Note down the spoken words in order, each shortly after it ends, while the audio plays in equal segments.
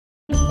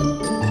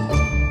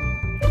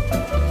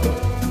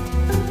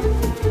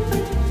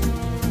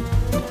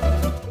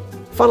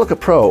Final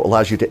Cut Pro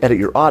allows you to edit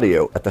your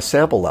audio at the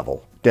sample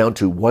level, down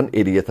to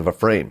 1/80th of a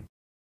frame.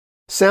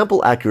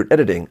 Sample accurate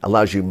editing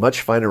allows you much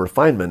finer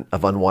refinement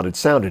of unwanted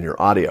sound in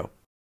your audio.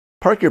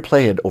 Park your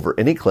playhead over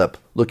any clip,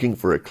 looking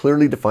for a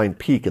clearly defined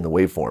peak in the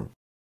waveform.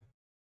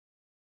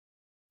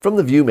 From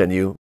the View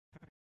menu,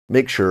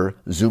 make sure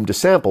Zoom to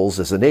Samples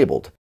is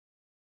enabled,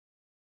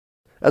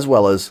 as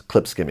well as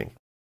clip skimming.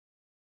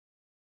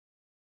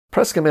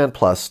 Press Command+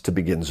 to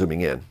begin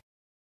zooming in.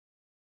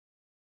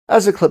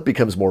 As the clip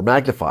becomes more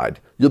magnified,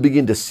 you'll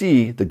begin to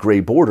see the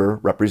gray border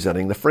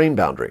representing the frame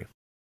boundary.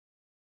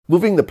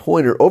 Moving the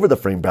pointer over the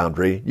frame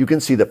boundary, you can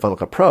see that Final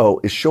Cut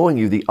Pro is showing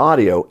you the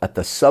audio at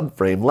the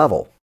subframe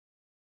level.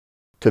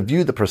 To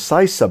view the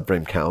precise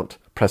subframe count,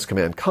 press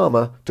Command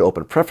comma to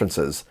open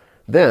Preferences,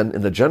 then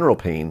in the General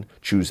pane,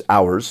 choose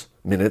Hours,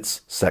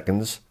 Minutes,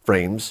 Seconds,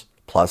 Frames,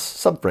 plus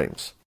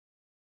Subframes.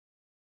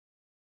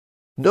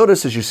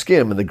 Notice as you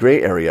skim in the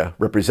gray area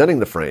representing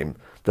the frame,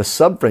 the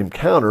subframe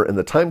counter in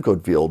the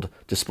timecode field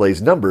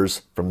displays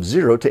numbers from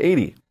 0 to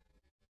 80.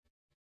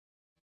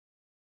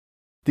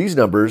 These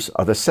numbers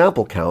are the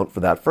sample count for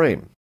that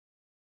frame.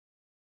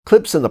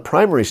 Clips in the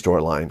primary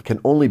storyline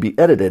can only be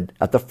edited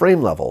at the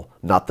frame level,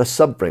 not the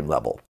subframe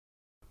level.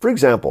 For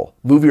example,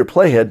 move your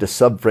playhead to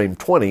subframe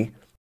 20,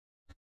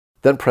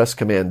 then press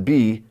Command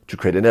B to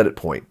create an edit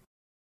point.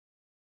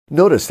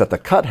 Notice that the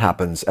cut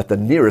happens at the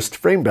nearest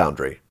frame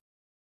boundary.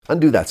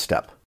 Undo that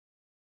step.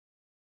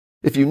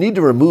 If you need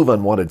to remove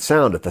unwanted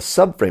sound at the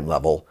subframe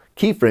level,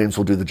 keyframes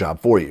will do the job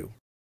for you.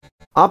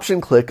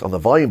 Option-click on the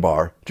volume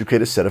bar to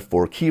create a set of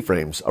 4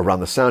 keyframes around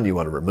the sound you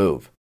want to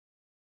remove.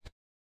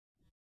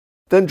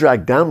 Then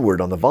drag downward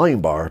on the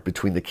volume bar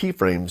between the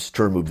keyframes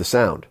to remove the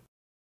sound.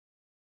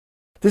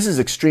 This is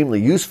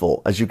extremely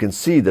useful as you can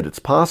see that it's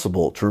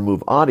possible to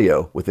remove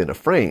audio within a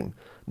frame,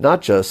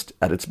 not just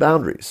at its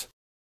boundaries.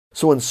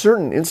 So in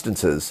certain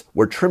instances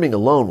where trimming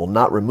alone will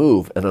not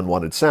remove an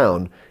unwanted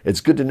sound, it's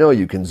good to know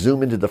you can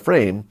zoom into the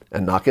frame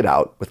and knock it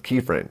out with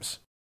keyframes.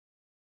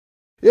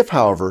 If,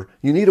 however,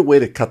 you need a way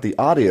to cut the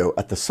audio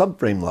at the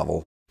subframe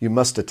level, you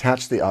must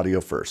detach the audio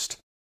first.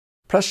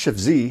 Press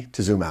Shift-Z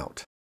to zoom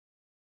out.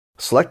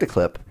 Select a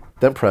clip,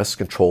 then press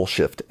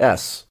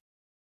Ctrl-Shift-S.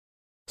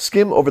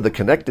 Skim over the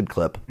connected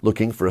clip,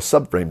 looking for a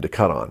subframe to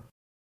cut on.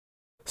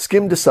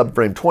 Skim to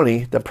subframe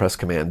 20, then press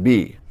Command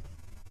B.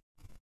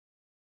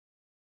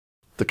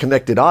 The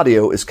connected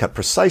audio is cut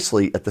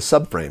precisely at the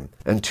subframe,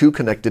 and 2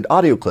 connected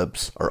audio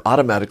clips are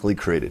automatically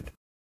created.